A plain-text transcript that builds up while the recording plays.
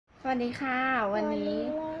สวัสดีค่ะวันนี้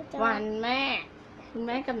วันแม่คุณแ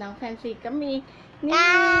ม่กับน้องแฟนซีก็มี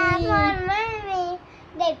วันแม่มี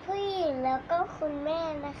เด็กผู้หญิงแล้วก็คุณแม่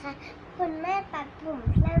นะคะคุณแม่ตัดผม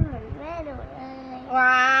สั้นเหมือนแม่หนูเลย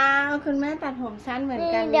ว้าวคุณแม่ตัดผมสั้นเหมือน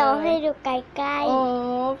กันเลย เดี๋ยวให้ดูใกล้ๆโอ้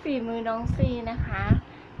ฝีมือน้องซีนะคะ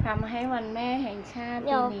ทำให้วันแม่แห่งชาติ เ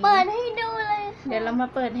ดี๋ยว นี้ เปิดให้ดูเลยค่ะเดี๋ยวเรามา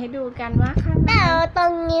เปิดให้ดูกันว่าข้างในแต่ตร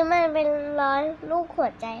งนี้มันเป็นร้อยลูกหั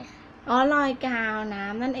วใจค่ะอ๋อรอยกาวน้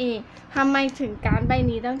ำนั่นเองทำไมถึงการ์ดใบ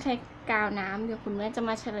นี้ต้องใช้กาวน้ำเดี๋ยวคุณแม่จะม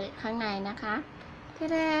าเฉลยข้างในนะคะ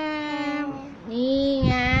แดงนี่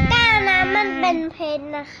ไงกาวน้ำมันเป็นเพชร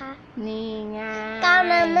นะคะนี่ไงกาว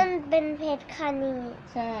น้ำมันเป็นเพชรค่ะนี่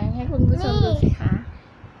ใช่ให้คุณผู้ชมดูสิคะ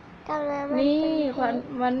กาวน้ำมันนี่เป็นเพชร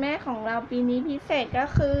วันแม่ของเราปีนี้พิเศษก็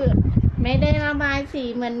คือไม่ได้ระบายสี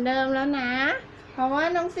เหมือนเดิมแล้วนะเพราะว่า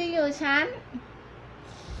น้องซีอยู่ชั้น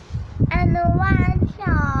อนุบาล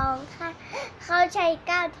2ค่ะเขาใช้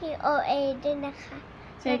กาว TOA ด้วยนะคะ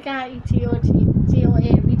ใช้กาวอีก TOA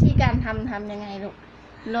วิธีการทำยังไงลูก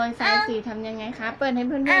โรยสายสีทำยังไงคะเปิดให้เ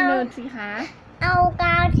พื่อนๆดูสิคะเอาก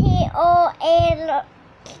าว TOA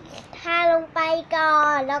ทาลงไปก่อ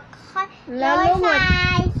นแล้วค่อยโรยสา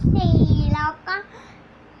ยสีแล้วก็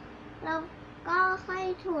ค่อย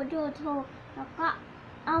ถูแล้วก็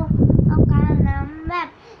เอากาวน้ำแบบ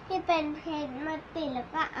ที่เป็นเพชรมาติดแล้ว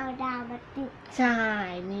ก็เอาดาวมาติดใช่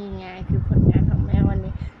นี่ไงคือผลงานของแม่วัน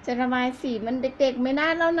นี้จะระบายสีมันเด็กๆไม่ได้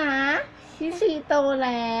แล้วนะพี่ซีโตแ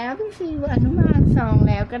ล้วพี่ซีอนุบาล2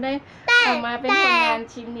แล้วก็ได้ออกมาเป็นผลงาน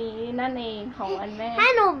ชิ้นนี้นั่นเองของวันแม่ถ้า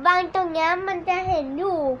หนูบางตรงนี้มันจะเห็นอ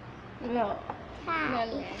ยู่เหรอนั่น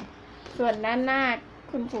ไงส่วนด้านหน้า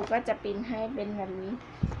คุณครูก็จะปิ้นให้เป็นแบบนี้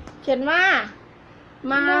เขียนว่า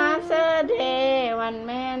Mother Day วันแ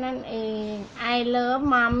ม่นั่นเอง I love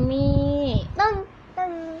mommy ต้อง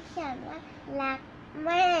เขียนว่ารักแ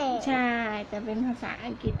ม่ใช่แต่เป็นภาษาอั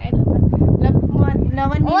งกฤษ I love แล้ว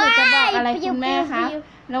วันนี้หนูจะบอกอะไรคุณแม่คะ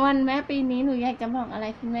แล้ววันแม่ปีนี้หนูอยากจะบอกอะไร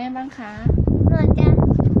คุณแม่บ้างคะหนูอย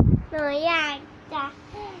ากจะ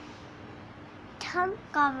ท่อง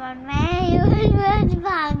ก่อนวันแม่ให้เพื่อน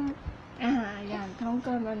ฟังอยากท่อง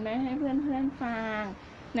ก่อนวันแม่ให้เพื่อนฟัง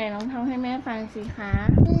ไหนลองท่องให้แม่ฟังสิคะ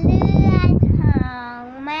เลือดของ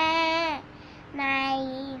แม่ใน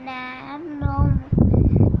น้ำนม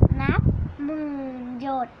นับหมื่นหย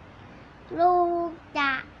ดลูกจ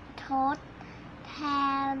ะทดแท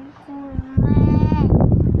นคุณแม่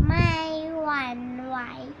ไม่หวั่นไหว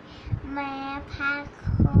แม้พระ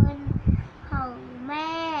คุณของแ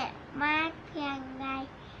ม่มากเพียงใด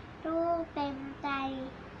ลูกเต็มใจ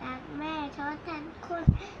รักแม่ทดแทนคุณ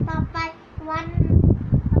ต่อไป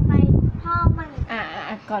พ่อบ้าง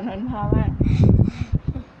ก่อนวันพ่อบ้าง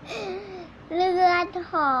เลือด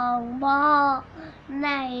ของพ่อใน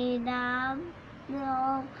น้ำน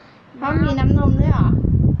มพ่อมีน้ำนมด้วยเหรอ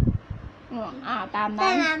ตามนั้นแต่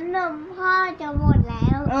น้ำนมพ่อจะหมดแล้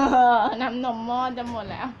วน้ำนมพ่อจะหมด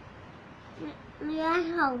แล้วเลือด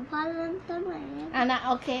ของพ่อเริ่มต้นใหม่นะโ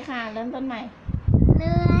อเคค่ะเริ่มต้นใหม่เ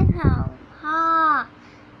ลือดของพ่อ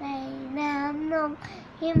ในน้ำนม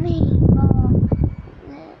ที่มีบอก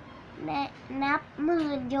นับหมื่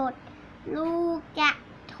นหยดลูกจะ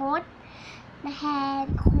ทดแทน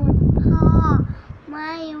คุณพ่อไ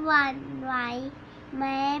ม่หวั่นไหวแ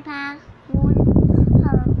ม้พระคุณข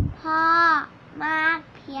องพ่อมาก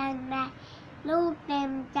เพียงใดลูกเต็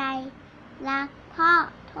มใจรักพ่อ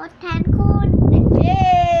ทดแทนคุณเย้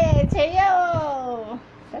เชยโย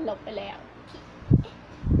สลบไปแล้ว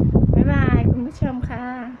บ๊ายบายคุณผู้ชมค่ะ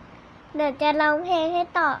เดี๋ยวจะร้องเพลงให้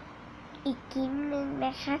ต่ออีกคลิปนึงน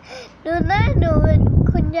ะคะดูหน้าหนูเป็น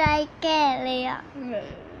คุณยายแก่เลยอ่ะ